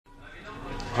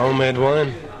Homemade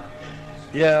wine?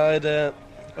 Yeah,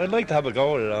 I'd like to have a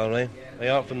go at it, all right. I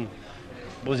often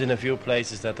was in a few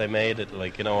places that they made it,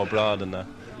 like, abroad and that.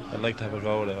 I'd like to have a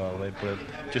go at it, all right, but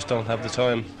I just don't have the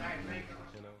time.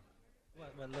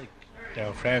 Well, like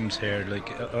our friends here, like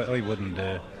I wouldn't.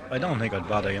 I don't think I'd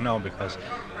bother, because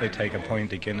I take a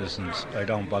pint of Guinness and I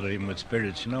don't bother even with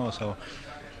spirits, So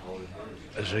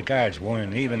as regards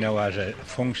wine, even though as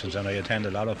functions, and I attend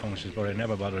a lot of functions, but I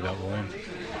never bother about wine.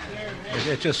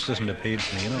 It just doesn't appeal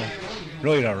to me,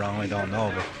 Right or wrong, I don't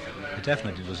know, but it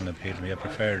definitely doesn't appeal to me. I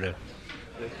prefer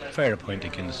a pint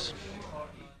of Guinness.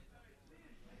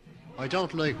 I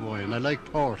don't like wine. I like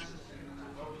port.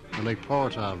 I like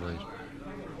port, all right.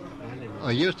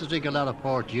 I used to drink a lot of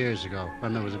port years ago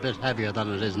when it was a bit heavier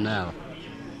than it is now.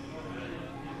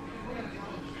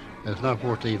 It's not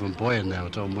worth even buying now. I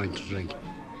don't mind to drink.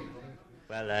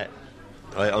 Well,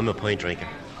 I'm a pint drinker.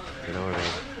 You know what I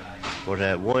mean?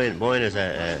 But wine is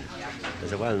a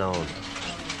well-known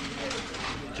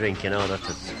drink.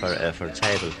 That's for a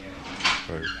table,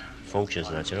 for functions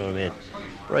and that. You know what I mean?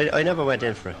 But I never went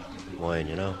in for wine.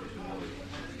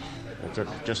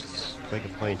 Just drink a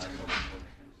pint.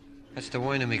 That's the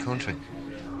wine of my country.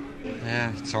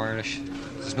 Yeah, it's Irish.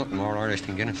 There's nothing more Irish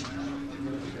than Guinness.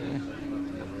 Yeah.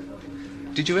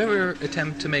 Did you ever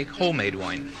attempt to make homemade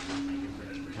wine?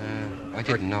 I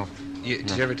didn't know.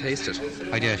 Did you ever taste it?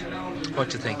 I did.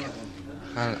 What'd you think?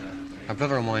 Well, a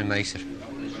brother of mine makes it.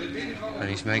 And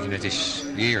he's making it this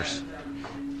years.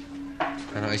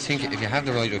 And I think if you have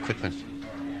the right equipment,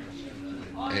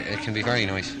 it can be very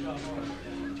nice.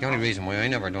 The only reason why I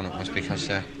never done it was because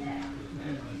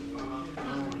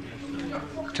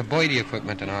to buy the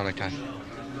equipment and all like that,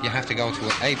 you have to go to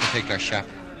a particular shop.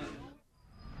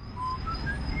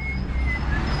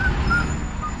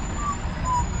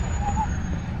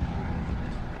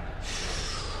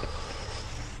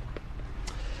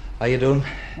 How you doing?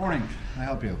 Morning. Can I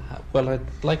help you? Well, I'd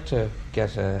like to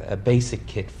get a basic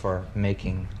kit for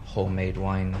making homemade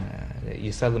wine.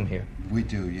 You sell them here? We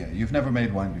do, yeah. You've never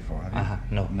made wine before, have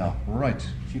you? No. No. Right.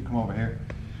 If you come over here,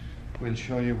 we'll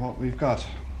show you what we've got.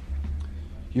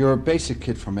 Your basic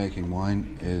kit for making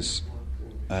wine is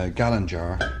a gallon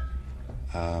jar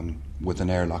with an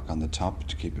airlock on the top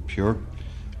to keep it pure,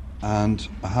 and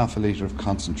a half a litre of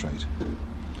concentrate.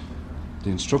 The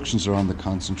instructions are on the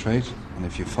concentrate, and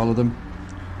if you follow them,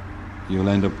 you'll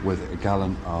end up with a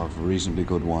gallon of reasonably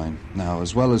good wine. Now,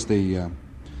 as well as the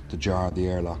jar, the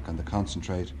airlock, and the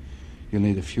concentrate, you'll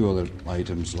need a few other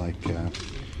items like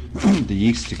the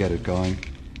yeast to get it going,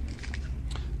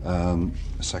 a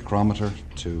sacchrometer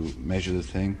to measure the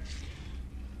thing,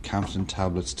 Campton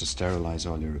tablets to sterilise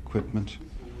all your equipment,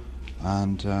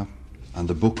 and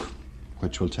the book,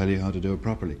 which will tell you how to do it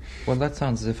properly. Well, that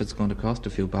sounds as if it's going to cost a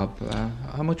few bob.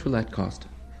 How much will that cost?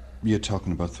 You're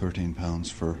talking about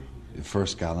 £13 for the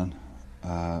first gallon,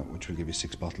 which will give you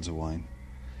 6 bottles of wine.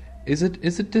 Is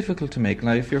it difficult to make?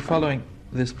 Now, if you're following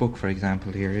this book, for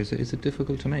example, here, is it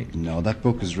difficult to make? No, that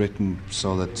book is written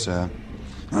so that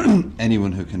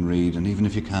anyone who can read, and even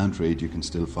if you can't read, you can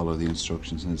still follow the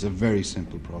instructions, and it's a very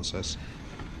simple process.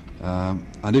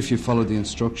 And if you follow the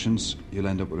instructions, you'll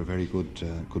end up with a very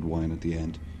good wine at the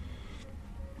end.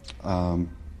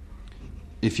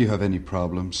 If you have any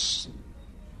problems,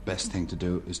 best thing to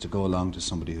do is to go along to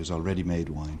somebody who's already made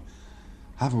wine.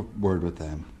 Have a word with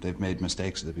them. They've made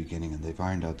mistakes at the beginning and they've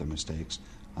ironed out their mistakes,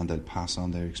 and they'll pass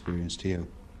on their experience to you.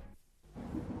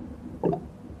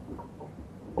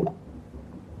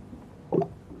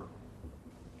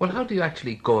 Well, how do you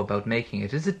actually go about making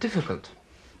it? Is it difficult?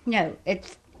 No,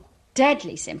 it's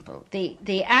deadly simple.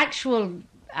 The actual,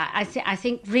 I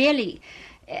think really,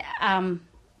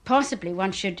 possibly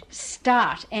one should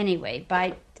start anyway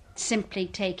by simply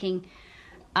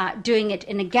doing it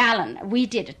in a gallon. We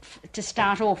did it to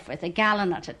start off with, a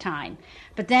gallon at a time.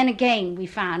 But then again, we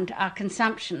found our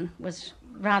consumption was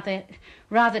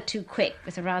rather too quick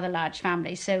with a rather large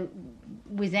family. So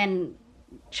we then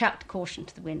chucked caution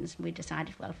to the winds, and we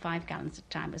decided, 5 gallons at a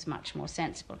time was much more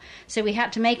sensible. So we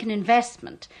had to make an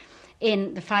investment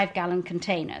in the 5-gallon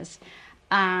containers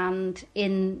and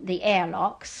in the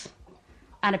airlocks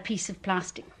and a piece of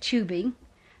plastic tubing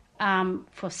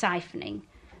for siphoning.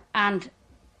 And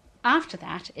after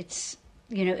that, it's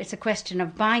a question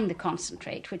of buying the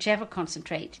concentrate, whichever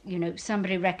concentrate,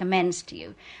 somebody recommends to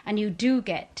you. And you do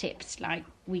get tips, like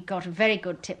we got a very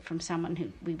good tip from someone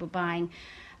who we were buying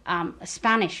a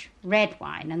Spanish red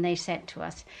wine, and they said to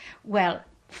us, well,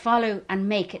 follow and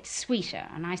make it sweeter.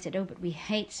 And I said, but we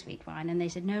hate sweet wine. And they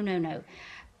said, no.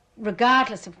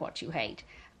 Regardless of what you hate,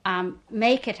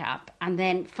 make it up and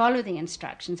then follow the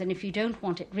instructions. And if you don't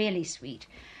want it really sweet,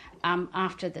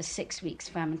 after the 6 weeks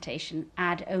fermentation,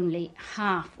 add only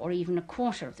half or even a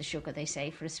quarter of the sugar, they say,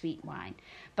 for a sweet wine.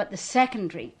 But the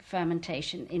secondary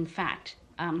fermentation, in fact,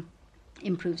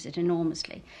 improves it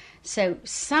enormously. So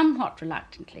somewhat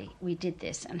reluctantly we did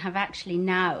this, and have actually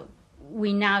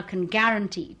we now can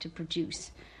guarantee to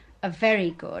produce a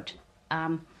very good,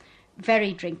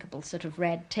 very drinkable sort of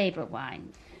red table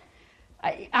wine.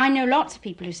 I know lots of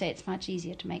people who say it's much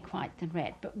easier to make white than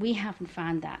red, but we haven't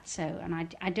found that so, and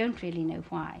I don't really know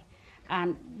why.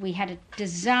 And we had a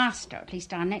disaster, at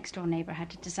least our next door neighbour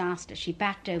had a disaster. She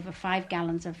backed over 5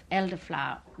 gallons of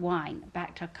elderflower wine,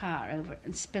 backed her car over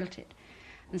and spilt it.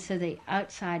 And so the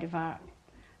outside of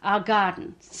our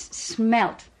garden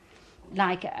smelt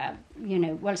like,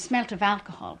 smelt of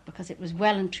alcohol, because it was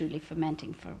well and truly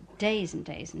fermenting for days and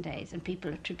days and days, and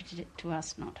people attributed it to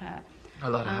us, not her. A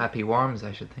lot of happy worms,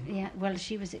 I should think. Yeah, well,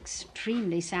 she was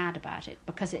extremely sad about it,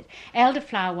 because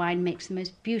elderflower wine makes the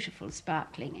most beautiful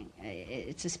sparkling.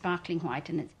 It's a sparkling white,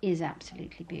 and it is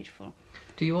absolutely beautiful.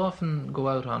 Do you often go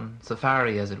out on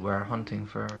safari, as it were, hunting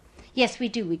for... Yes, we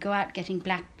do. We go out getting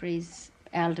blackberries,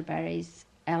 elderberries,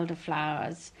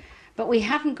 elderflowers, but we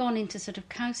haven't gone into sort of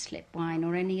cowslip wine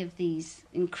or any of these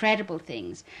incredible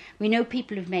things. We know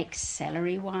people who make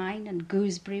celery wine and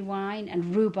gooseberry wine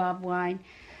and rhubarb wine.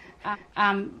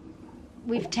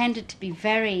 We've tended to be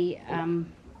very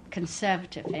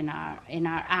conservative in our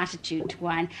attitude to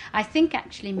wine. I think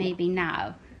actually maybe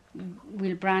now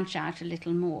we'll branch out a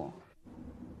little more.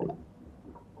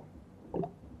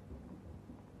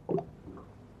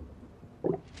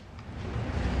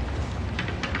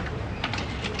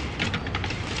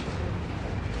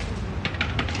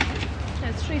 So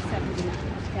it's 370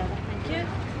 together. Thank you.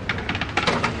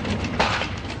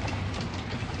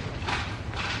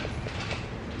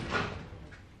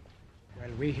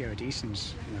 We here at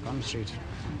Eason's in O'Connell Street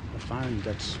have found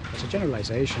that it's a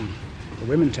generalisation. The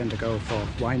women tend to go for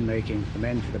wine making, the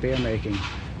men for the beer making.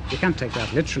 You can't take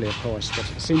that literally, of course, but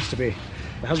it seems to be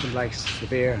the husband likes the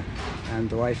beer and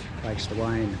the wife likes the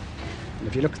wine. And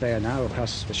if you look there now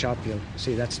across the shop, you'll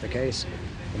see that's the case.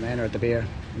 The men are at the beer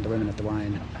and the women at the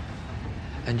wine.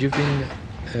 And you've been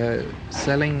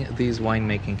selling these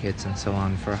winemaking kits and so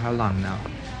on for how long now?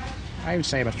 I would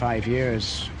say about 5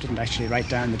 years. Didn't actually write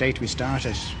down the date we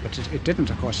started, but it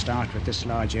didn't, of course, start with this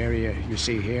large area you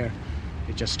see here.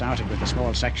 It just started with a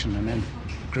small section and then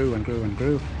grew and grew and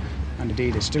grew, and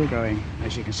indeed is still growing,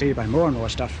 as you can see, by more and more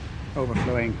stuff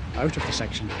overflowing out of the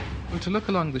section. Well, to look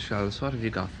along the shelves, what have you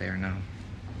got there now?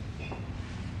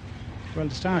 Well,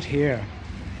 to start here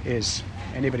is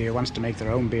anybody who wants to make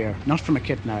their own beer, not from a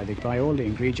kit now. They buy all the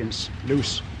ingredients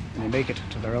loose and they make it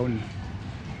to their own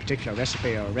particular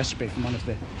recipe, or a recipe from one of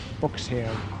the books here.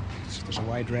 There's a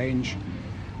wide range.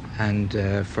 And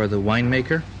for the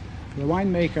winemaker? For the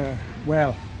winemaker,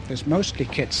 well, there's mostly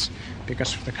kits,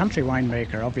 because for the country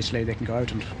winemaker, obviously they can go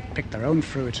out and pick their own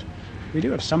fruit. We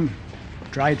do have some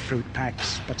dried fruit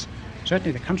packs, but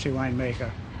certainly the country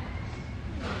winemaker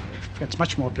gets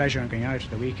much more pleasure in going out at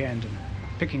the weekend and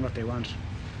picking what they want.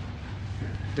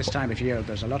 This time of year,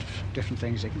 there's a lot of different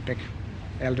things they can pick.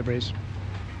 Elderberries.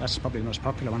 That's probably the most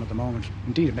popular one at the moment.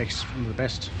 Indeed, it makes one of the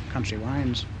best country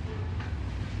wines.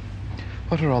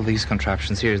 What are all these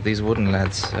contraptions here, these wooden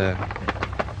leads?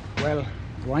 Well,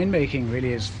 winemaking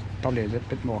really is probably a little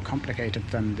bit more complicated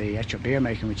than the actual beer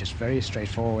making, which is very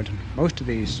straightforward. And most of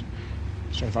these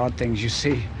sort of odd things you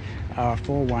see are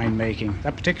for winemaking.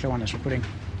 That particular one is for putting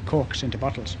corks into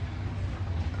bottles.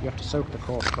 You have to soak the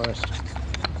cork first.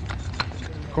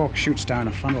 The cork shoots down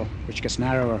a funnel, which gets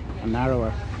narrower and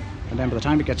narrower. And then by the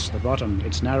time it gets to the bottom,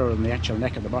 it's narrower than the actual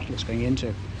neck of the bottle it's going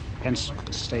into. Hence,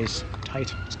 it stays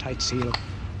tight. It's tight seal,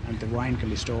 and the wine can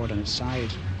be stored on its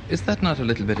side. Is that not a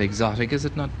little bit exotic? Is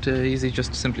it not easy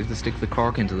just simply to stick the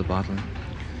cork into the bottle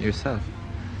yourself?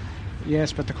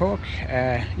 Yes, but the cork,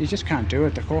 you just can't do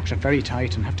it. The corks are very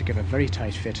tight and have to give a very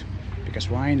tight fit, because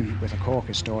wine with a cork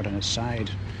is stored on its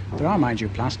side. There are, mind you,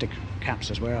 plastic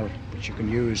caps as well, which you can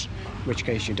use, in which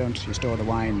case you don't. You store the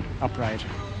wine upright.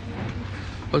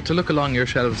 Well, to look along your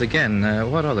shelves again,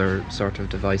 what other sort of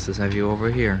devices have you over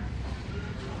here?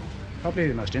 Probably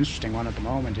the most interesting one at the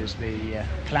moment is the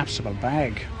collapsible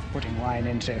bag for putting wine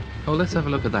into. Oh, let's have a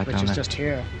look at that, which is just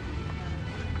here.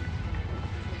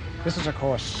 This is, of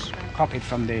course, copied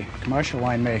from the commercial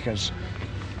winemakers,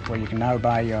 where you can now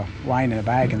buy your wine in a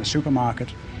bag in the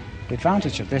supermarket. The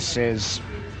advantage of this is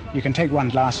you can take one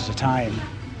glass at a time.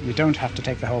 You don't have to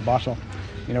take the whole bottle.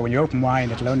 You know, when you open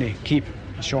wine, it'll only keep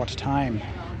a short time.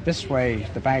 This way,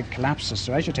 the bag collapses,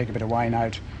 so as you take a bit of wine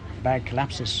out, the bag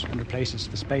collapses and replaces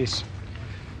the space.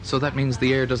 So that means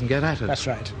the air doesn't get at it? That's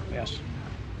right, yes.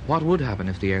 What would happen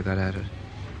if the air got at it?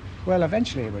 Well,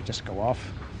 eventually it would just go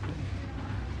off.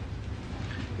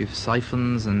 You've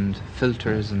siphons and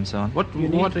filters and so on.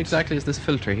 What exactly is this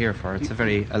filter here for? It's a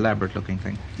very elaborate looking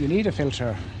thing. You need a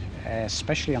filter,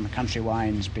 especially on the country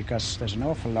wines, because there's an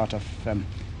awful lot of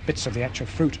bits of the actual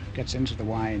fruit gets into the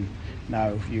wine.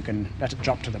 Now you can let it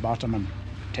drop to the bottom and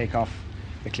take off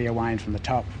the clear wine from the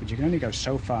top, but you can only go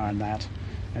so far in that.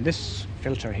 And this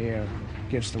filter here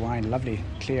gives the wine a lovely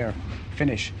clear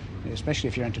finish, especially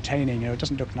if you're entertaining. It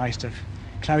doesn't look nice to have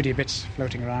cloudy bits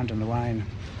floating around in the wine.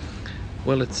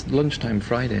 Well, it's lunchtime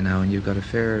Friday now, and you've got a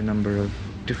fair number of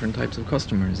different types of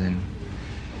customers in.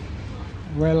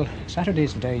 Well,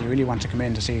 Saturday's the day you really want to come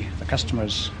in to see the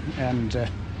customers. And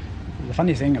the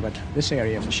funny thing about this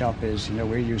area of the shop is,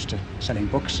 we're used to selling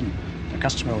books, and the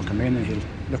customer will come in and he'll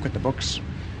look at the books.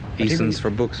 Eason's for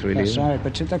books, really. That's right,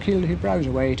 but he'll browse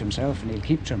away to himself, and he'll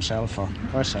keep to himself or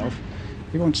herself.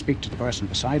 He won't speak to the person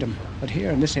beside him. But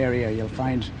here in this area, you'll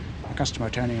find a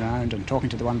customer turning around and talking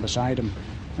to the one beside him.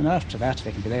 And after that,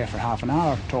 they can be there for half an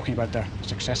hour talking about their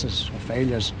successes or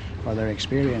failures or their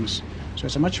experience. So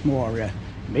it's a much more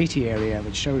matey area,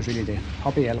 which shows really the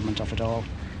hobby element of it all.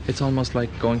 It's almost like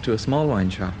going to a small wine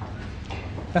shop.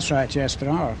 That's right, yes. There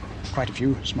are quite a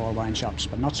few small wine shops,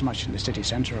 but not so much in the city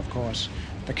centre, of course.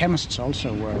 The chemists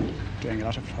also were doing a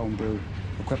lot of homebrew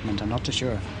equipment. I'm not too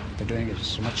sure they're doing it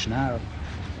so much now.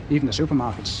 Even the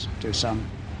supermarkets do some.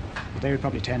 But they would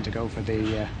probably tend to go for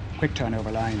the quick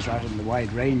turnover lines rather than the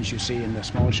wide range you see in the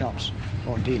small shops,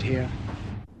 or indeed here.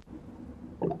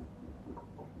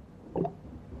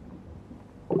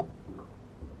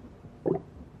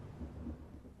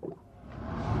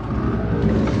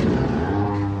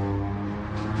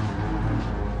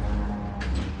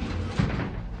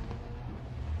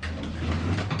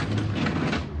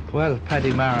 Well,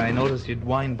 Paddy Mara, I noticed you'd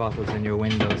wine bottles in your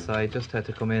window, so I just had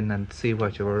to come in and see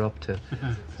what you were up to.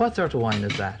 What sort of wine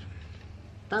is that?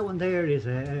 That one there is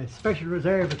a special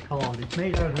reserve, it's called. It's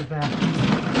made out of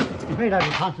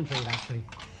concentrate, actually.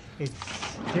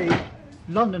 It's the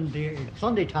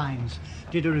Sunday Times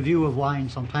did a review of wine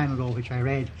some time ago, which I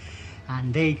read,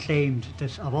 and they claimed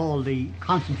that of all the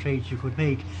concentrates you could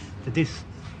make, that this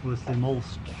was the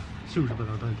most suitable,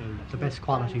 or the best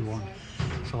quality one.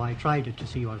 So I tried it to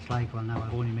see what it's like. Well, now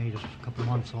I've only made it a couple of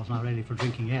months, so it's not ready for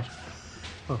drinking yet.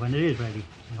 But when it is ready,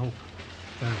 I hope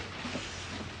their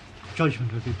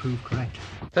judgment will be proved correct.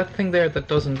 That thing there that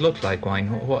doesn't look like wine,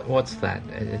 what's that?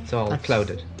 It's all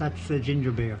clouded. That's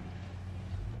ginger beer.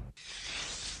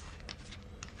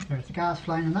 There's the gas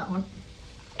flying in that one.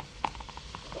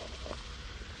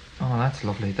 Oh, that's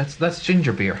lovely. That's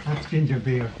ginger beer. That's ginger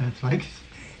beer. It's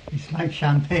like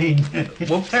champagne.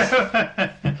 Whoops.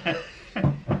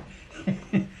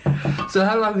 So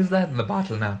how long is that in the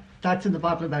bottle now? That's in the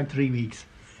bottle about 3 weeks,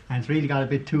 and it's really got a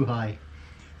bit too high.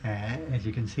 As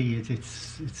you can see,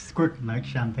 it's squirting like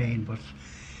champagne, but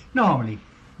normally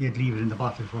you'd leave it in the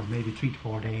bottle for maybe 3 to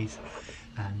 4 days,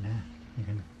 and you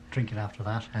can drink it after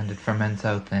that. And it ferments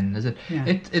out then, is it? Yeah.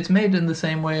 It's made in the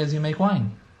same way as you make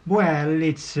wine? Well,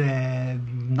 it's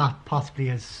not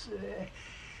possibly as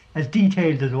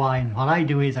detailed as wine. What I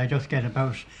do is I just get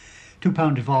about 2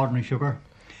 pounds of ordinary sugar,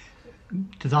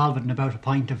 dissolve it in about a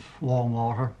pint of warm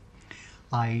water.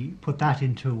 I put that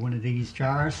into one of these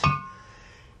jars.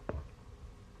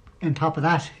 On top of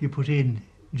that, you put in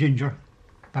ginger,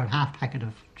 about half packet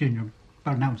of ginger,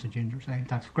 about an ounce of ginger, say,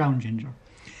 that's ground ginger.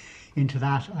 Into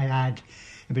that I add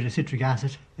a bit of citric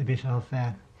acid, a bit of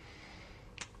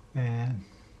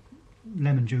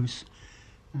lemon juice,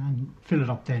 and fill it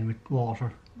up then with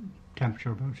water,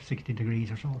 temperature about 60 degrees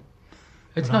or so.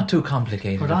 It's not too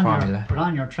complicated, the formula. Put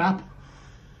on your trap,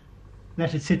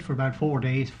 let it sit for about 4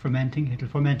 days fermenting. It'll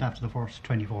ferment after the first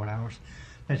 24 hours.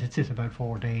 Let it sit about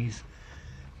 4 days,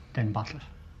 then bottle it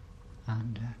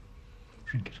and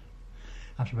drink it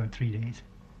after about 3 days.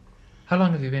 How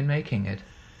long have you been making it?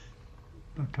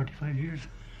 About 35 years.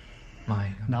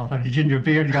 My God. Now that the ginger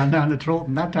beer had gone down the throat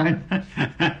in that time.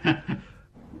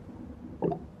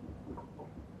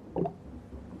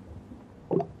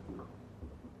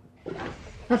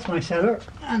 That's my cellar,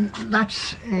 and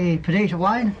that's a potato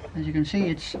wine. As you can see,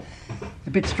 it's a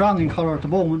bit strong in colour at the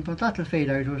moment, but that'll fade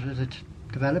out as it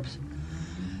develops.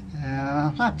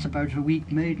 That's about a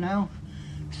week made now,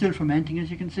 still fermenting,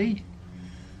 as you can see,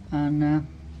 and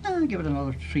I'll give it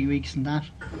another 3 weeks and that.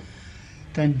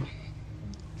 Then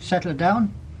settle it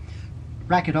down,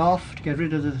 rack it off to get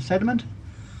rid of the sediment,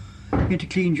 into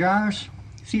clean jars,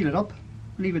 seal it up,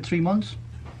 leave it 3 months,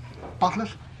 bottle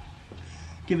it,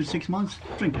 give it 6 months,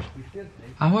 drink it.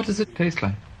 And what does it taste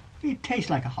like? It tastes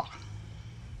like a hock,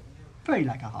 very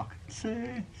like a hock. It's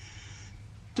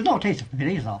There's no taste of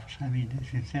potatoes off it. I mean,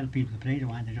 if you tell people the potato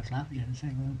wine, they just laugh at you and say,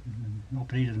 well, no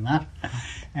potatoes in that.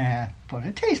 But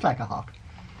it tastes like a hock.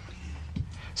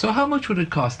 So how much would it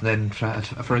cost then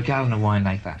for a gallon of wine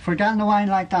like that? For a gallon of wine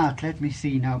like that, let me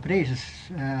see now. Potatoes,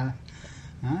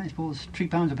 I suppose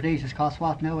 £3 of potatoes cost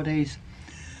what nowadays?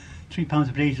 £3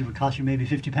 of potatoes would cost you maybe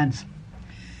 50 pence.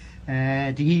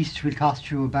 The yeast will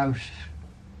cost you about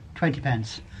 20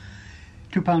 pence.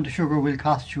 £2 of sugar will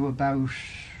cost you about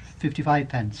 55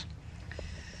 pence.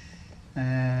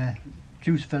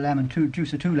 Juice of a lemon,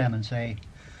 juice of 2 lemons, say,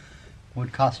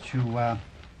 would cost you,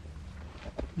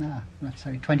 let's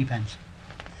say 20 pence.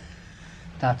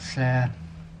 That's, I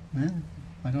don't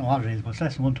know what it is, but it's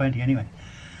less than 120 anyway.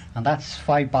 And that's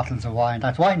 5 bottles of wine.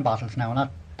 That's wine bottles now,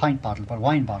 not pint bottles, but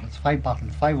wine bottles. 5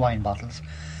 bottles, 5 wine bottles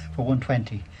for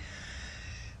 120.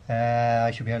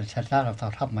 I should be able to tell that off the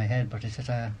top of my head, but it's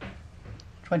at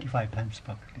 25 pence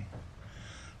probably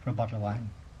for a bottle of wine.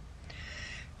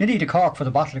 You need a cork for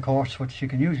the bottle, of course, which you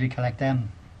can usually collect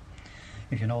them.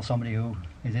 If you know somebody who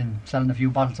is in selling a few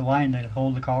bottles of wine, they'll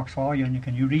hold the corks for you, and you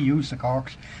can reuse the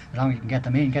corks as long as you can get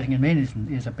them in. Getting them in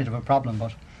is a bit of a problem,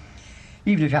 but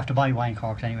even if you have to buy wine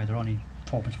corks anyway, they're only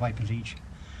 4 pence, 5 pence each.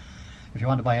 If you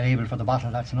want to buy a label for the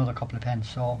bottle, that's another couple of pence.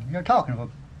 So you're talking about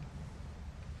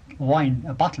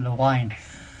a bottle of wine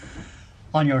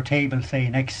on your table, say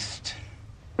next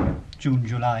June,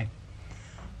 July,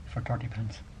 for 30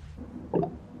 pence.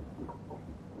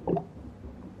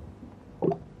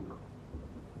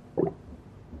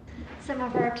 Some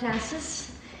of our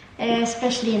classes,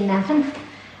 especially in Navan,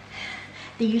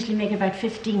 they usually make about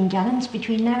 15 gallons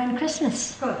between now and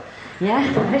Christmas. Good. Yeah.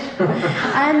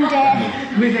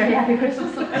 And we're very happy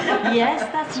Christmas. Yes,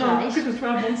 that's right. Christmas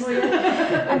problems.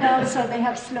 And also they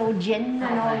have sloe gin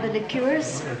and all the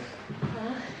liqueurs.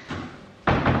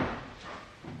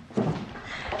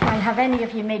 Well, have any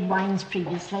of you made wines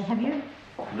previously? Have you?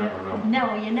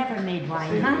 No, you never made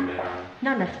wine, huh?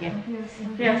 None of you.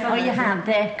 Yes. Oh, you have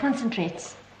the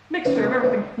concentrates. Mixture of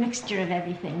everything. Mixture of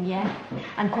everything, yeah.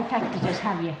 And perfected it,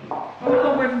 have you? Oh,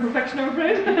 no way from perfection, I'm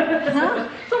afraid. Huh?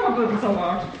 Some are good and some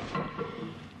aren't.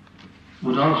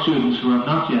 Would all students who have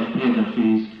not yet paid their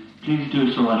fees please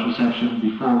do so at reception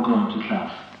before going to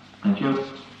class? Thank you.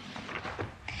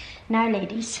 Now,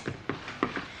 ladies,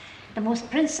 the most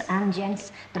and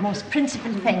gents, the most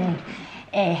principal thing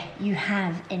you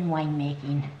have in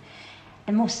winemaking,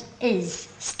 the most is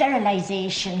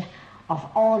sterilisation of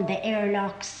all the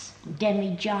airlocks,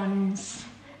 demijohns,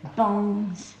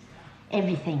 bungs,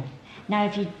 everything. Now,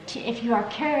 if you are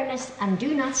careless and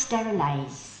do not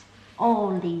sterilise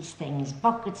all these things,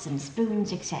 buckets and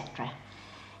spoons, etc.,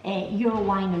 your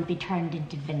wine will be turned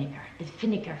into vinegar. The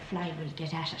vinegar fly will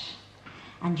get at it,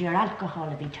 and your alcohol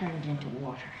will be turned into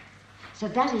water. So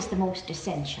that is the most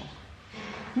essential.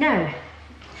 Now,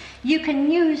 you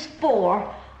can use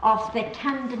 4 of the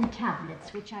Camden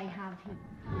tablets, which I have here.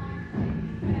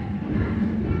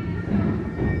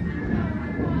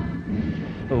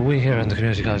 Well, we here in the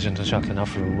Community College in Dunshaughlin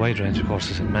offer a wide range of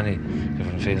courses in many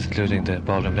different fields, including the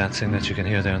ballroom dancing that you can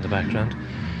hear there in the background,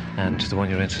 and the one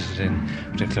you're interested in,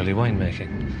 particularly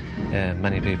winemaking.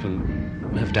 Many people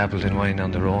have dabbled in wine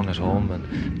on their own at home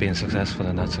and been successful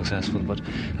and not successful, but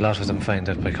a lot of them find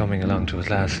that by coming along to a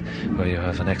class where you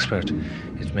have an expert,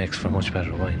 it makes for much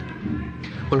better wine.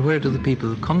 Well, where do the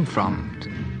people come from?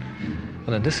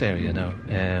 Well, in this area now,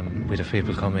 we'd have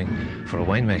people coming for a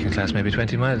winemaking class maybe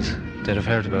 20 miles. They'd have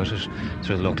heard about it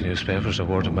through the local newspapers or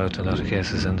word of mouth in a lot of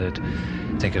cases, and they'd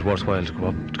think it worthwhile to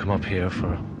come up here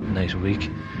for a night a week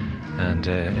and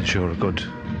ensure a good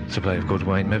supply of good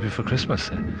wine, maybe for Christmas.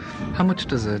 How much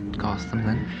does it cost them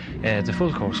then? The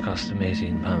full course costs them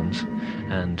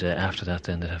 £18, and after that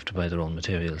then they'd have to buy their own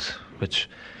materials, which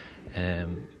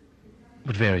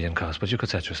would vary in cost, but you could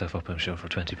set yourself up, I'm sure, for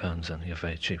 £20 and you have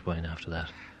very cheap wine after that.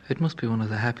 It must be one of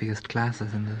the happiest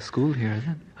classes in the school here,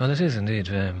 isn't it? Well, it is indeed.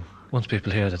 Once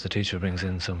people hear that the teacher brings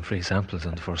in some free samples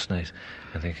on the first night,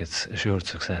 I think it's assured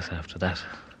success after that.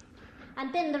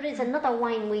 And then there is another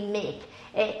wine we make,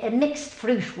 a mixed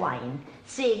fruit wine,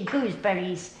 say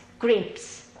gooseberries,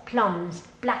 grapes, plums,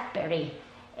 blackberry,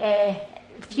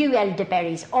 few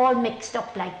elderberries, all mixed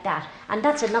up like that. And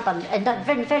that's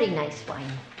very, very nice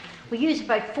wine. We use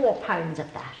about 4 pounds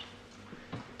of that.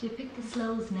 Do you pick the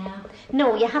sloes now?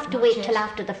 No, you have to wait till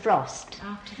after the frost.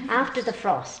 After the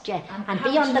frost, yeah. And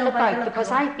be on the lookout,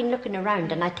 because I've been looking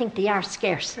around and I think they are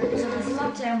scarce. There's a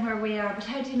lot down where we are, but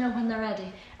how do you know when they're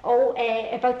ready? Oh,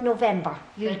 about November.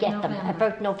 You'll get them.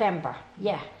 About November,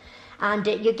 yeah. And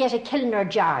you get a Kilner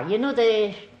jar. You know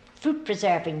the fruit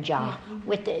preserving jar.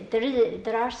 With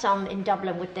there are some in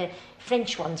Dublin with the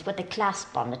French ones with the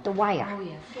clasp on it, the wire. Oh,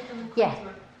 yeah. Yeah.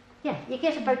 Yeah, you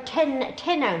get about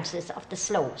 10 ounces of the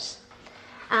sloes.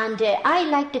 And I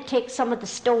like to take some of the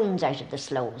stones out of the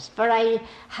sloes, but I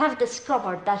have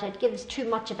discovered that it gives too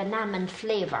much of an almond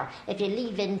flavour if you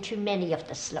leave in too many of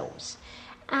the sloes.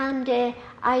 And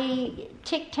I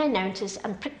take 10 ounces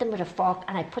and prick them with a fork,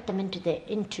 and I put them into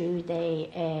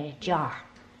the jar.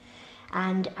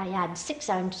 And I add 6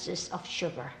 ounces of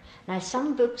sugar. Now,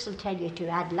 some books will tell you to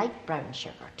add light brown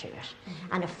sugar to it,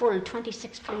 and a full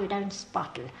 26 fluid ounce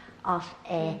bottle of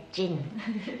gin.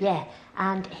 Yeah,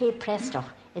 and hey presto,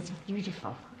 it's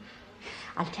beautiful.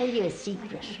 I'll tell you a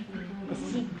secret.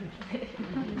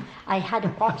 I had a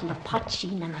bottle of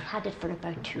Potsheen, and I had it for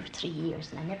about 2 or 3 years,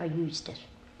 and I never used it.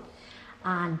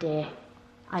 And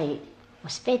I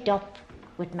was fed up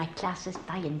with my classes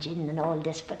buying gin and all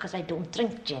this because I don't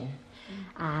drink gin.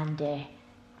 And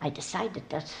I decided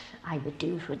that I would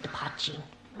do it with the Potsheen.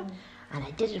 And I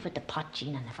did it with the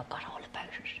Potsheen, and I forgot all about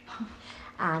it.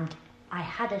 And I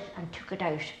had it and took it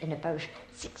out in about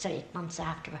 6 or 8 months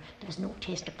after. There was no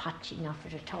taste of Potsheen off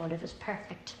it at all. It was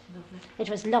perfect. Lovely. It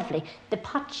was lovely. The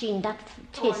Potsheen, that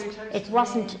taste, it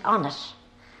wasn't on it.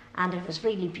 And it was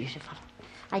really beautiful.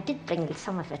 I did bring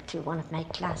some of it to one of my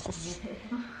classes,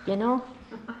 you know.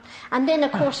 And then,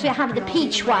 of course, we have the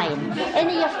peach wine.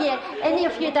 Any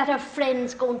of you that have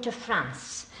friends going to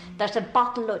France, there's a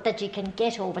bottle that you can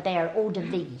get over there, Eau de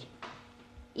Vie.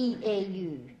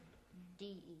 EAU.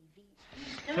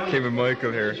 Came with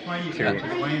Michael here to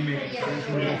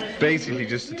basically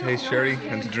just to taste sherry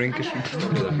and to drink it.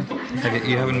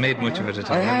 You haven't made much of it at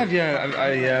all? I have, yeah.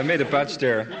 I made a batch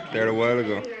there a while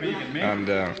ago, and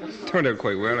turned out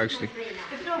quite well actually.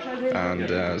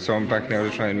 And so I'm back now to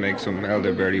try and make some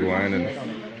elderberry wine,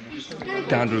 and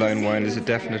dandelion wine is a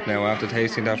definite now after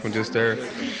tasting that one just there.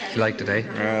 You liked it, eh?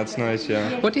 That's nice,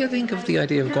 yeah. What do you think of the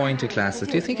idea of going to classes?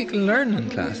 Do you think you can learn in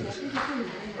classes?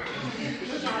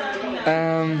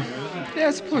 Yeah,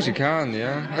 I suppose you can.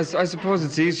 Yeah, I suppose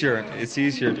it's easier. It's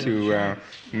easier to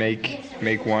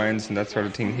make wines and that sort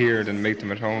of thing here than make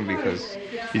them at home because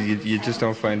you just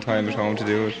don't find time at home to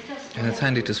do it. And it's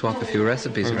handy to swap a few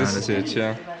recipes around. This is it,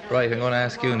 yeah. Right, I'm going to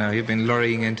ask you now. You've been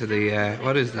lurrying into the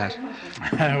what is that?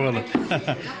 Well,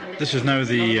 this is now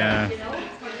the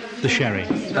sherry.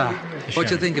 What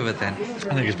do you think of it then?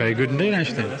 I think it's very good indeed,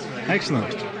 actually.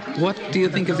 Excellent. What do you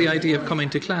think of the idea of coming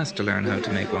to class to learn how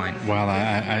to make wine? Well,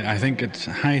 I think it's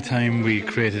high time we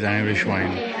created Irish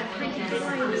wine.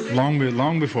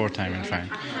 Long before time, in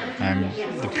fact.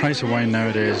 The price of wine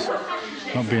nowadays,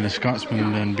 not being a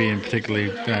Scotsman and being particularly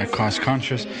cost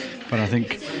conscious, but I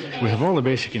think we have all the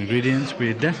basic ingredients.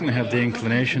 We definitely have the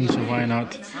inclination, so why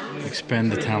not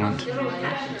expend the talent?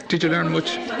 Did you learn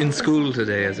much in school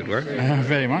today, as it were?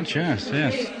 Very much, yes.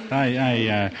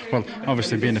 Well,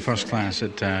 obviously being the first class,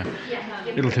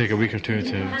 it'll take a week or two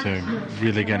to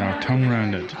really get our tongue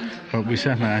around it. But I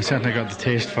certainly got the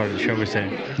taste for it, shall we say.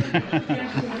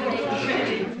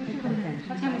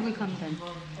 What time will we come then?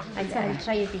 I'll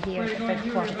try to be here about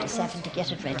 6:45 to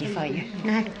get it ready for you.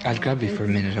 No. I'll grab you for a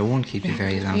minute. I won't keep you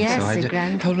very long. Yes,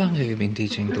 grand. How long have you been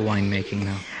teaching the winemaking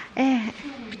now?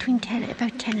 Between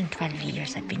about 10 and 12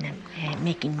 years I've been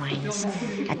making wines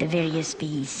at the various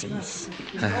VECs.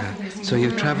 So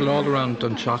you've travelled all around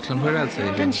Dunshaughlin. Where else have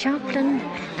you been? Dunshaughlin,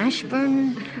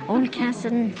 Ashburn,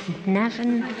 Oldcastle,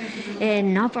 Navan,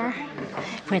 Nobber,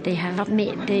 where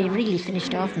they really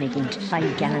finished off making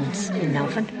 5 gallons in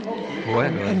Navan.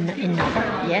 Well. In Nobber,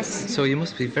 yes. So you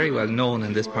must be very well known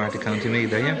in this part of County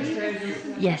Meath, are you?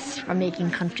 Yes, for making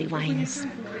country wines.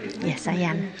 Yes, I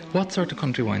am. What sort of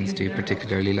country wines do you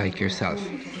particularly like yourself?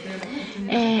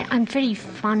 I'm very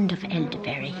fond of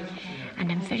elderberry,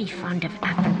 and I'm very fond of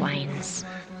apple wines.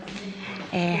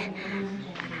 I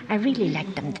really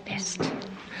like them the best.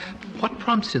 What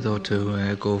prompts you, though,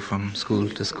 to go from school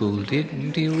to school? Do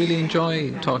you really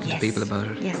enjoy talking to people about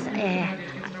it? Yes,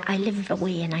 I live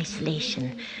away in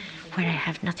isolation, where I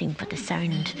have nothing but the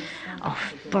sound of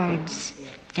birds,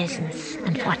 pheasants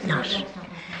and whatnot.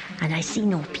 And I see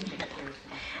no people.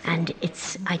 And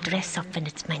I dress up and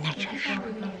it's my night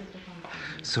out.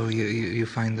 So you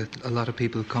find that a lot of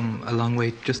people come a long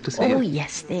way just to see it? Oh,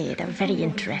 yes, they're very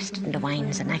interested in the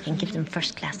wines, and I can give them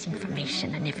first-class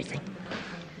information and everything.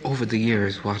 Over the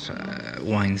years, what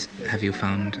wines have you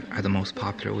found are the most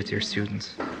popular with your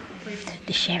students?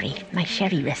 The sherry. My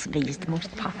sherry recipe is the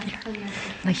most popular.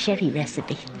 My sherry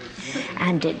recipe.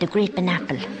 And the grape and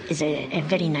apple is a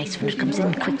very nice one. It comes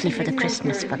in quickly for the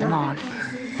Christmas for them all.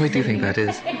 Why do you think that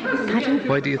is? Pardon?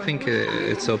 Why do you think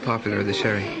it's so popular, the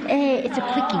sherry? It's a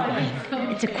quickie wine.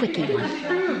 It's a quickie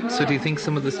one. So do you think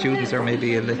some of the students are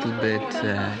maybe a little bit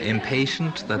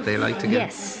impatient, that they like to get...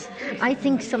 Yes. I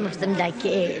think some of them, like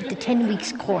the 10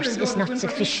 weeks course, is not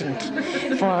sufficient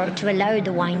to allow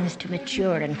the wines to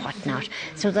mature and whatnot,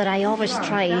 so that I always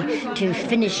try to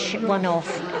finish one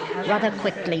off rather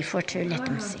quickly to let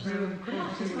them see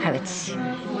how it's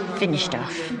finished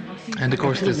off. And of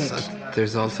course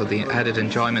there's also the added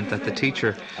enjoyment that the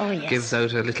teacher gives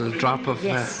out a little drop of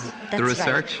the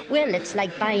research. Right. Well, it's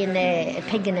like buying a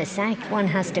pig in a sack. One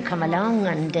has to come along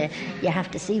and you have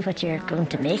to see what you're going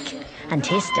to make and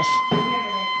taste it.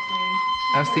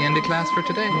 That's the end of class for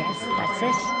today. Yes, that's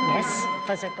it. Yes,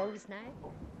 buzzer goes now.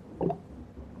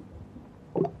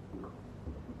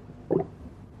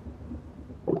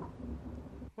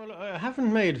 Well, I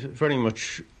haven't made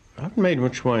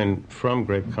much wine from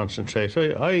grape concentrate.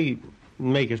 I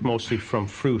make it mostly from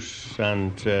fruit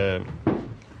and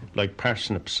like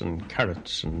parsnips and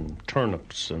carrots and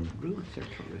turnips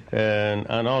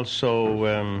and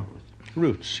also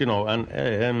roots, you know,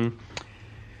 and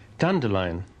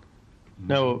dandelion.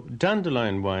 Now,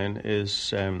 dandelion wine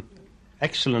is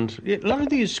excellent. A lot of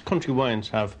these country wines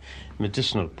have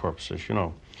medicinal purposes, you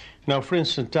know. Now, for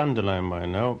instance, dandelion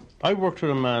wine. Now, I worked with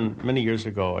a man many years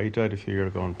ago. He died a few years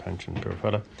ago in pension, poor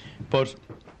fella. But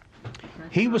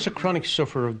he was a chronic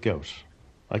sufferer of gout.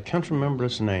 I can't remember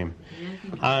his name.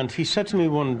 And he said to me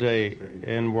one day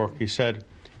in work, he said,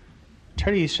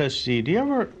 Terry, he says, do you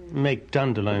ever make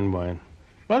dandelion wine?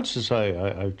 Well, says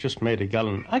I've just made a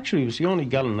gallon. Actually, it was the only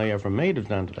gallon I ever made of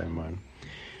dandelion wine.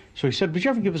 So he said, would you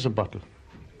ever give us a bottle?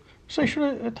 So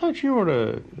I thought you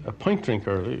were a pint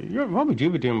drinker. What would you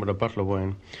be doing with a bottle of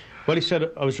wine? Well, he said,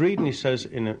 I was reading, he says,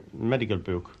 in a medical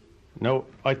book. No,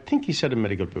 I think he said a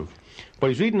medical book. But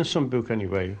he's reading some book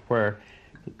anyway, where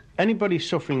anybody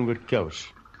suffering with gout,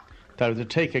 that if they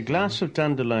take a glass of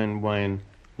dandelion wine,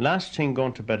 last thing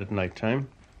going to bed at night time,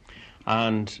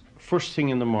 and first thing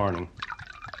in the morning,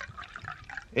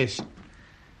 it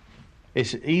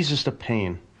eases the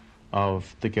pain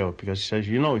of the gout, because he says,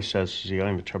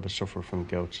 I'm a terrible sufferer from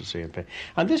gout,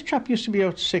 and this chap used to be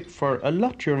out sick for a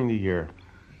lot during the year.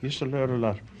 He used to learn a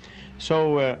lot.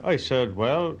 So I said,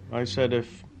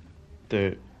 if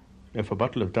a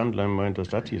bottle of dandelion wine does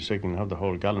that to you sick, you can have the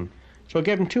whole gallon. So I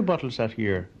gave him 2 bottles that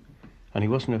year, and he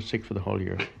wasn't out sick for the whole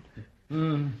year.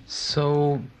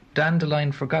 So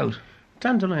dandelion for gout?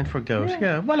 Dandelion for gout,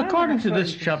 yeah. Well, according to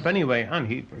this chap anyway, and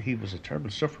he was a terrible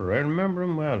sufferer. I remember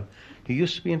him well. He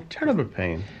used to be in terrible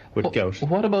pain with gout.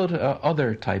 What about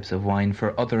other types of wine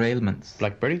for other ailments?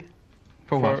 Blackberry.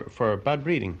 For what? For bad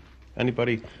breathing.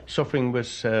 Anybody suffering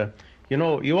with,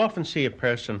 you often see a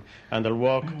person and they'll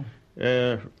walk,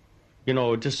 a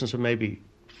distance of maybe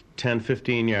 10,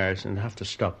 15 yards and have to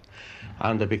stop.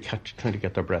 And they'll be trying to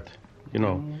get their breath,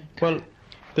 Well,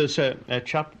 there's a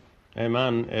chap,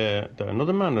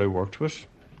 another man I worked with,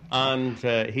 and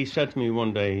he said to me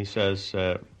one day, he says,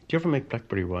 do you ever make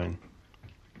blackberry wine?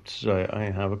 So I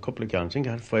have a couple of gallons. I think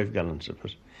I had 5 gallons of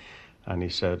it. And he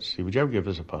said, would you ever give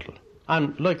us a bottle?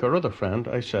 And like our other friend,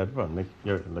 I said, well,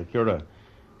 you're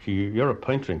a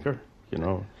pint drinker,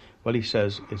 Well, he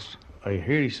says,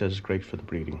 it's great for the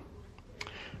breathing.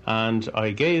 And I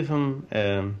gave him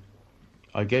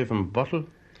a bottle,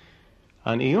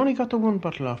 and he only got the 1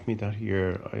 bottle off me that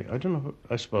year. I don't know,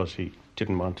 I suppose he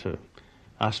didn't want to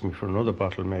ask me for another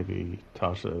bottle. Maybe he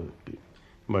thought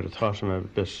might have thought him a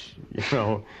bit,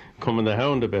 coming the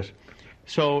hound a bit.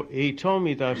 So he told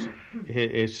me that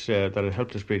it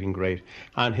helped his breathing great.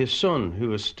 And his son, who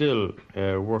was still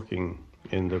working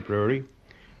in the brewery,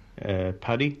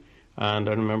 Paddy, and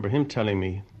I remember him telling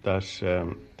me that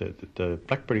the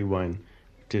blackberry wine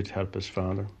did help his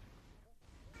father.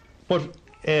 But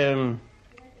the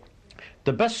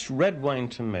best red wine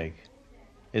to make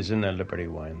is an elderberry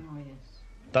wine. Oh, yes.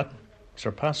 That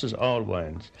surpasses all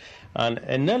wines. And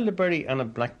an elderberry and a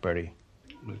blackberry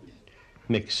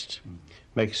mixed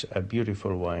makes a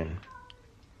beautiful wine.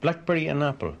 Blackberry and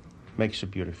apple makes a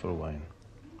beautiful wine.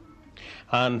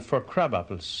 And for crab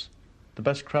apples, the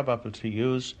best crab apple to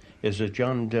use is a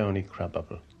John Downey crab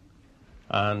apple.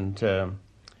 And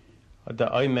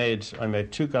I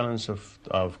made 2 gallons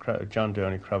of John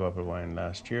Downey crab apple wine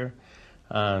last year,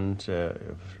 and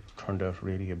it turned out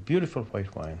really a beautiful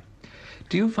white wine.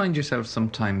 Do you find yourself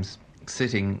sometimes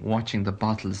sitting, watching the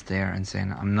bottles there and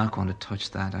saying, I'm not going to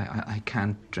touch that, I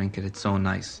can't drink it, it's so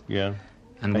nice? Yeah.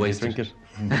 And waste you drink it.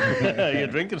 You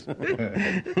drink it.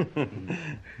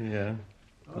 Yeah,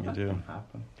 you do.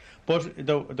 Happen. But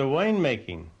the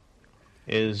winemaking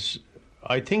is,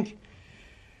 I think,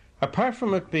 apart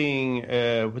from it being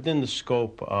within the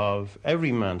scope of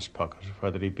every man's pocket,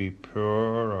 whether he be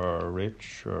poor or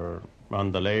rich or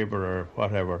on the labour or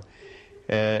whatever,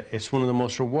 it's one of the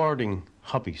most rewarding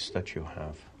hobbies that you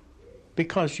have.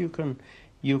 because you can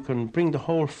bring the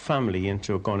whole family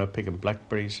into going out picking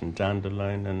blackberries and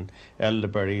dandelion and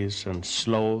elderberries and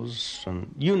sloes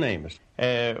and you name it.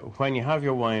 When you have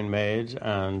your wine made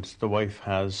and the wife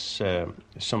has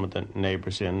some of the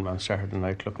neighbours in on Saturday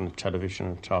night looking at television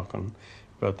and talking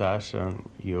about that, and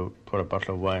you put a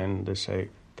bottle of wine, they say,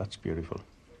 that's beautiful.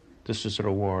 This is the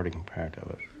rewarding part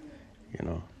of it, you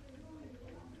know.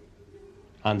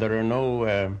 And there are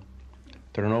no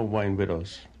wine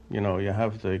widows. You know, you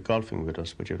have the golfing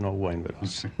widows, but you have no wine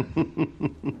widows.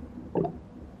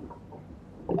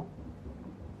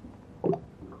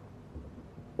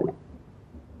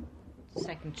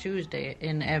 Second Tuesday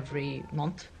in every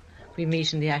month, we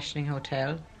meet in the Ashling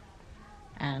Hotel,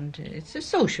 and it's a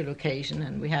social occasion,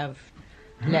 and we have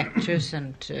lectures,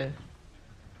 and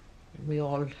we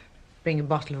all bring a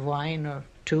bottle of wine or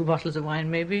 2 bottles of wine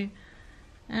maybe,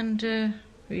 and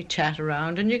we chat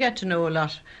around, and you get to know a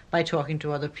lot by talking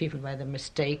to other people, by their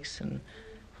mistakes and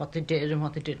what they did and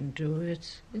what they didn't do.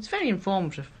 It's very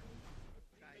informative.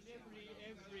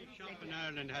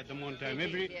 Ireland had them one time.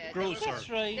 Every grocer. That's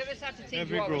right. There was that thing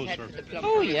every grocer. The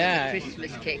plum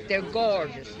Christmas cake. They're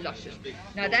gorgeous, luscious.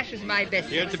 Now that was my best.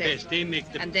 They're the best. They make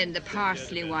the. And then the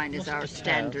parsley wine is our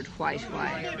standard white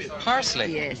wine.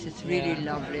 Parsley. Yes, it's really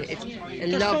lovely. It's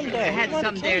lovely. I had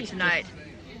some there tonight.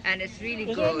 And it's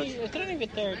really good.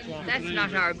 That's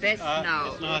not our best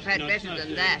now. We've had better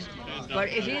than that. But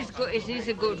it is good. It is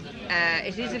a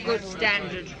good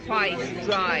standard white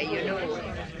dry. You know,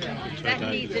 that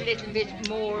needs a little bit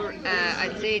more.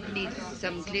 I'd say it needs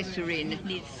some glycerin. It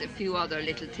needs a few other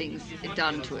little things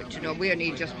done to it. You know, we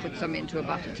only just put some into a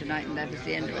bottle tonight, and that was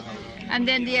the end of it. And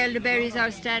then the elderberry is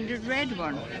our standard red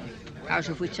one, out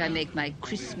of which I make my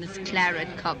Christmas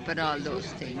claret cup and all those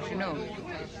things. You know.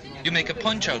 You make a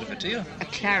punch out of it, do you? A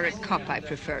claret cup, I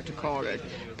prefer to call it.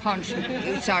 Punch,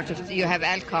 you have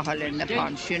alcohol in the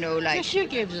punch, you know, like... Yes, you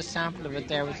gave us a sample of it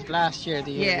there. Was it last year,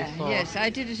 the year before? Yes, I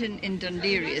did it in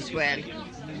Dundleary as well.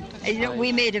 You know,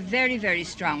 we made a very, very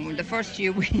strong one. The first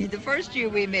year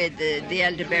we made the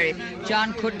elderberry,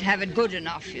 John couldn't have it good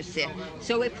enough, you see.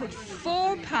 So we put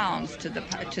 4 pounds to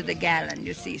the gallon,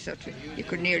 you see, so you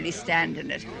could nearly stand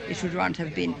in it. It would want to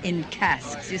have been in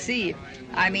casks, you see.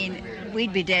 I mean,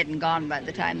 we'd be dead and gone by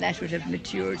the time that would have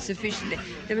matured sufficiently.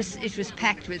 It was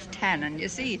packed with tannin, you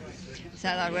see. So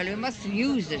I thought, well, we must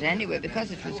use it anyway because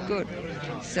it was good.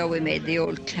 So we made the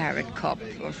old claret cup,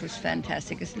 which was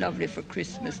fantastic. It's lovely for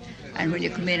Christmas. And when you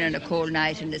come in on a cold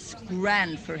night, and it's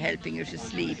grand for helping you to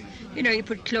sleep. You know, you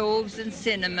put cloves and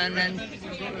cinnamon and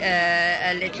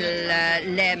a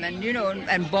little lemon, you know,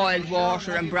 and boiled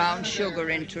water and brown sugar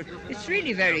into it. It's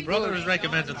really very good. Brother has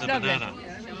recommended the banana.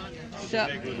 So,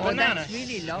 that's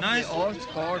really lovely. Nice. Oh, it's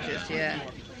gorgeous, yeah.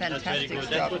 Fantastic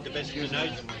stuff.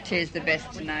 It is the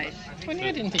best tonight. Well,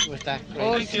 I didn't think it was that great.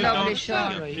 Oh, it's lovely,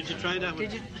 Sean. Did you try that one?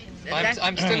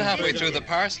 I'm still halfway through the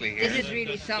parsley here. Is it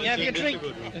really something? Yeah,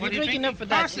 if you're drinking up for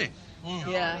that. Parsley?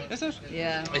 Yeah. Is it?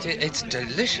 Yeah. It's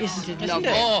delicious. Isn't it lovely?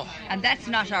 Oh. And that's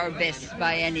not our best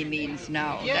by any means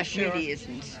now. Yeah, that sure. really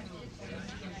isn't.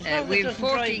 We're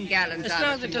 14 gallons as out.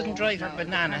 long as it doesn't dry for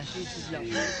bananas.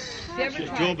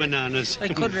 Joe Bananas. I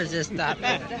could resist that.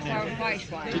 That's our white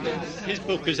wine. His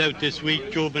book is out this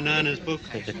week, Joe Bananas' book.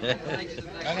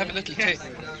 I'll have a little taste.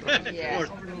 Yeah.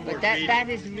 But that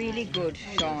is really good,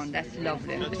 Sean. That's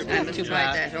lovely. I must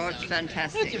try that. Oh, it's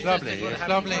fantastic. It's lovely. It's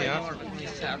lovely,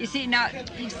 yeah. You see, now,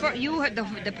 you had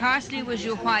the parsley was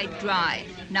your white dry.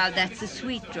 Now that's a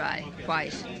sweet dry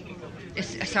white.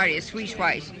 Sorry, a sweet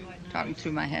white. Talking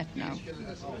through my hat now.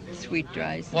 Sweet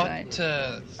dry. What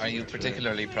are you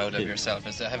particularly proud of yourself?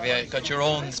 Have you got your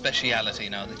own speciality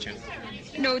now that you...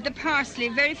 No, the parsley.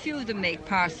 Very few of them make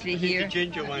parsley here. The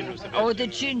ginger wine was the best. Oh, the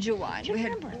ginger wine. We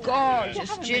had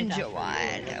gorgeous ginger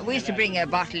wine. We used to bring a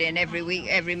bottle in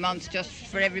every month, just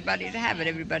for everybody to have it.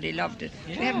 Everybody loved it.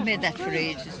 Yeah. We haven't made that for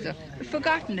ages, though. We've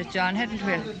forgotten it, John, haven't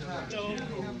we?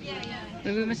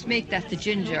 But we must make that the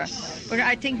ginger. But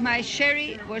I think my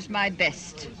sherry was my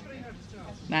best.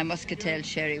 My muscatel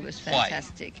sherry was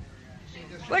fantastic. Why?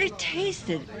 Well, it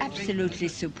tasted absolutely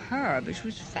superb. It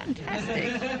was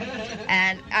fantastic.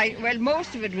 And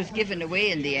most of it was given away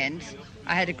in the end.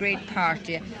 I had a great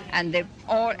party, and they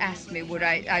all asked me would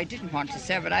I didn't want to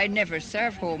serve it. I never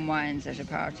serve home wines at a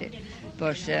party.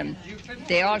 But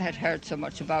they all had heard so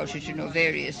much about it, you know,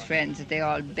 various friends, that they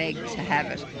all begged to have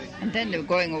it. And then they were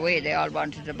going away, they all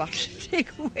wanted a bottle to take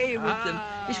away with them.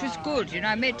 It was good, you know,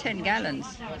 I made 10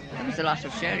 gallons. That was a lot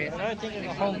of sherry. I think I'll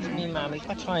go home to me, Mammy.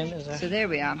 What time is it? So there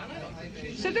we are.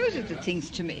 So those are the things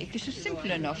to make. It was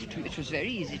simple enough. It was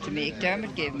very easy to make.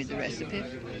 Dermot gave me the recipe.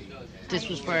 This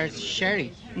was for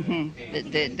sherry?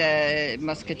 The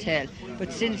Muscatel.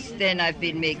 But since then I've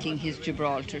been making his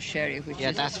Gibraltar sherry, which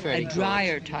is that's very a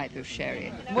drier type of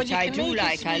sherry, Well, which you I can do make it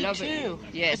like. I sweet love too.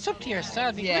 it. Yes. It's up to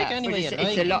yourself. You Yeah, can make anyway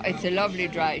but you like. it's a lovely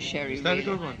dry sherry. Is that a really.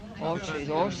 good one? Oh, it's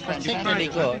Particularly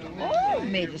fantastic. good. Oh,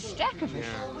 made a stack of it.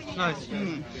 Nice.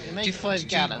 You make 5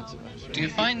 gallons. Do you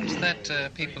find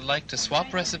that people like to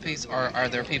swap recipes, or are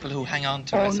there people who hang on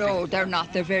to Oh recipes? no, they're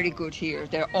not. They're very good here.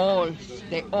 They all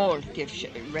give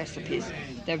recipes.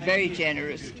 They're very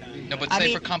generous. No, but I say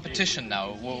mean- for competition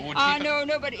now, would Ah, people...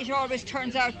 no, but it always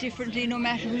turns out differently no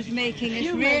matter who's making it.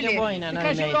 You really, made the wine and I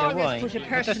because made you'll the always wine. put a But the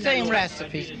personal same touch.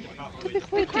 recipes.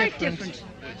 They're quite different.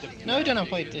 No, I don't know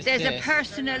quite this. There's a taste.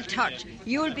 personal touch.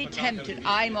 You'll be tempted.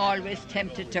 I'm always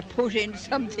tempted to put in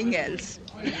something else,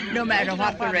 no matter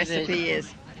what the recipe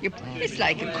is. It's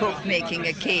like a cook making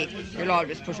a cake. You'll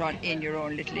always put in your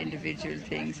own little individual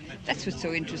things. That's what's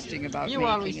so interesting about You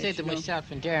making always it, say to you know. myself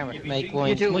and Dermot make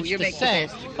wines do, much you the make the same,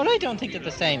 best. but I don't think they're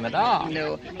the same at all.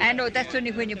 No, I know that's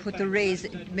only when you put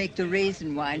make the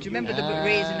raisin wine. Do you remember the Ah.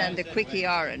 raisin and the quickie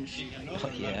orange? Oh,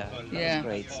 yeah, Yeah. that's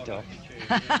great stuff.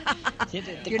 See,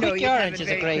 the You know, quick you have orange it is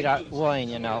a very great quick. wine,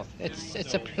 you know.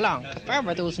 It's a plonk. Apart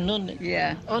from those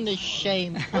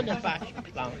unashamed, unabashed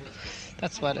plonk.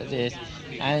 That's what it is.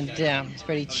 And it's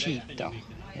very cheap, though.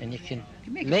 And you can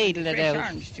make ladle it fresh out.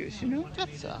 orange juice, you know.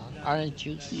 That's all. Orange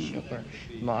juice, sugar,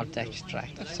 malt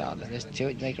extract. That's all it is to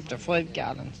it. Make up to 5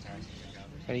 gallons.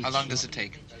 Very How long cheap. does it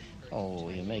take? Oh,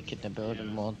 you make it in about a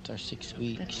month or 6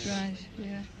 weeks. That's right,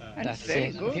 yeah. And That's it's very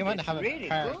it. good. If you want to It's have a really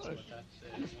party. good.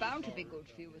 And it's bound to be good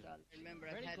for you with all. Remember,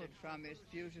 I've had it from you. It's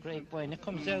beautiful. Great wine. It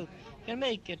comes out. You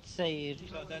make it, say,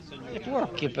 it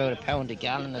work you about £1 a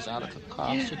gallon is all it could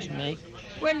cost you to make.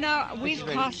 Well, now, we've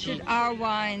very costed cheap. our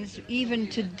wines, even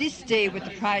to this day, with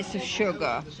the price of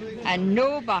sugar, and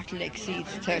no bottle exceeds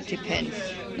 30 pence,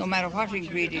 no matter what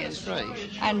ingredients. That's right.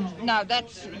 And now,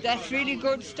 that's really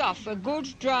good stuff. A good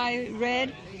dry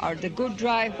red, or the good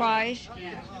dry white.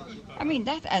 I mean,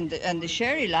 that, and the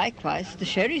sherry likewise. The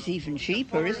sherry's even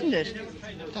cheaper, isn't it?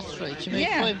 That's right. You make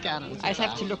 5 gallons. of I'd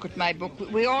have that. to look at my book.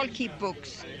 We all keep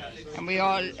books, and we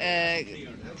all,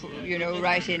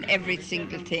 write in every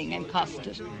single thing and cost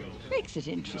it. Makes it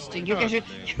interesting. You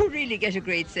really get a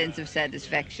great sense of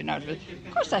satisfaction out of it.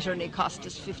 Of course, that only cost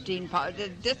us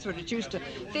 £15. That's what it used to.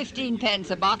 15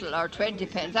 pence a bottle or 20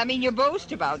 pence. I mean, you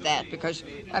boast about that because,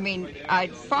 I mean,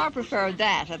 I'd far prefer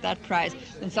that at that price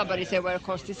than somebody say, well, of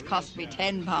course, this cost me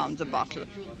 £10 a bottle.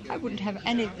 I wouldn't have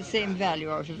any of the same value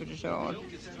out of it at all.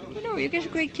 You know, you get a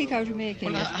great kick out of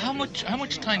making Well, it. how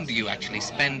much time do you actually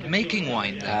spend making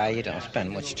wine then? You don't spend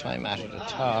much time at it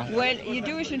at all. Well, you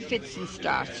do it in fits and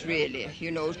starts, really.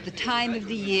 You know, the time of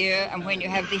the year, and when you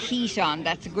have the heat on,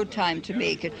 that's a good time to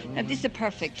make it. And this is a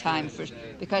perfect time for it,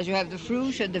 because you have the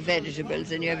fruit and the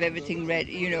vegetables, and you have everything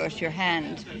ready, you know, at your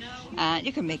hand. And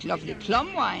you can make lovely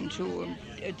plum wine, too.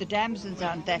 And the damsons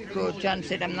aren't that good. John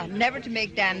said, I'm never to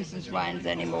make damsons wines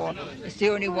anymore. It's the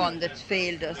only one that's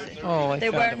failed us. Oh, I they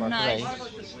found weren't them were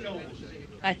nice. great.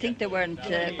 I think they weren't.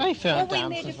 I found we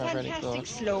made a damsons were very fantastic good.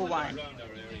 slow wine.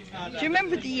 Do you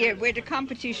remember the year we had a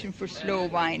competition for slow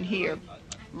wine here?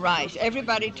 Right.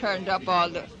 Everybody turned up. All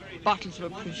the bottles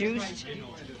were produced,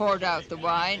 poured out the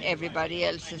wine. Everybody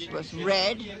else's was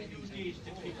red.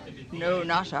 No,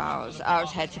 not ours.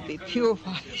 Ours had to be pure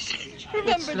white. Do you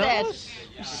remember that?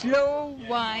 Slow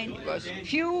wine was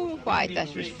pure white.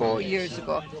 That was 4 years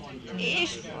ago.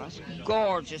 It was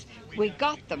gorgeous. We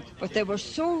got them, but they were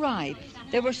so ripe.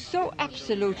 They were so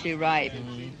absolutely ripe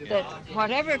that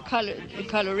whatever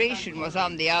coloration was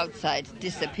on the outside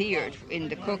disappeared in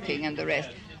the cooking and the rest.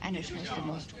 And it was the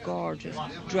most gorgeous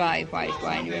dry white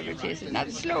wine you ever tasted. Now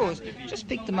the slows, just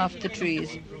picked them off the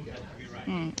trees.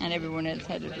 And everyone else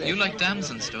had it ready. You like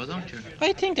damsons, though, don't you?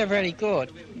 I think they're very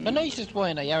good. The nicest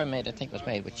wine I ever made, I think, was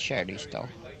made with cherries, though.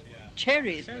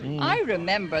 Cherries? I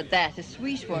remember that. A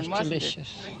sweet one, wasn't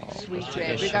delicious. it? Oh, Sweet it was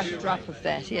red. We got a delicious. drop of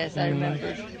that, yes, I remember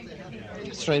it.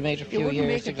 That's what I made a You few wouldn't years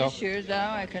make it ago. this year,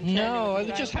 now, I can tell No,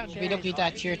 you. I just happened to be lucky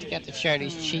that year to get the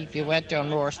cherries cheap. You went down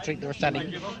Lower Street, they were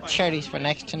selling cherries for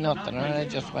next to nothing, and I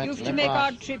just went You have and to I make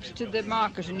bought. odd trips to the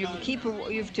market, and you have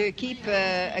to keep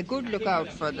a good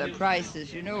lookout for the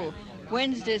prices. You know,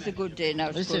 Wednesday's a good day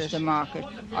now to Is go to it? the market,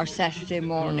 or Saturday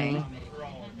morning.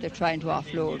 They're trying to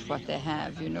offload what they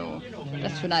have. You know,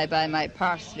 that's when I buy my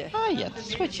parsley. Oh yeah,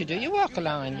 that's what you do. You walk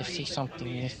along and you see something,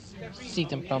 you see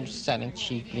them plums selling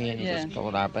cheaply, and you Yeah. just go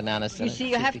there, bananas. You selling see,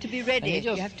 you have cheaply. to be And ready. you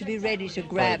just You have to be ready to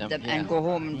grab them, them yeah. and go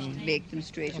home and make them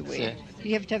straight That's away. it.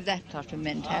 You have to have that sort of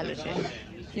mentality.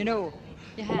 You know,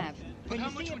 you have. But how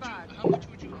much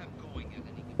would you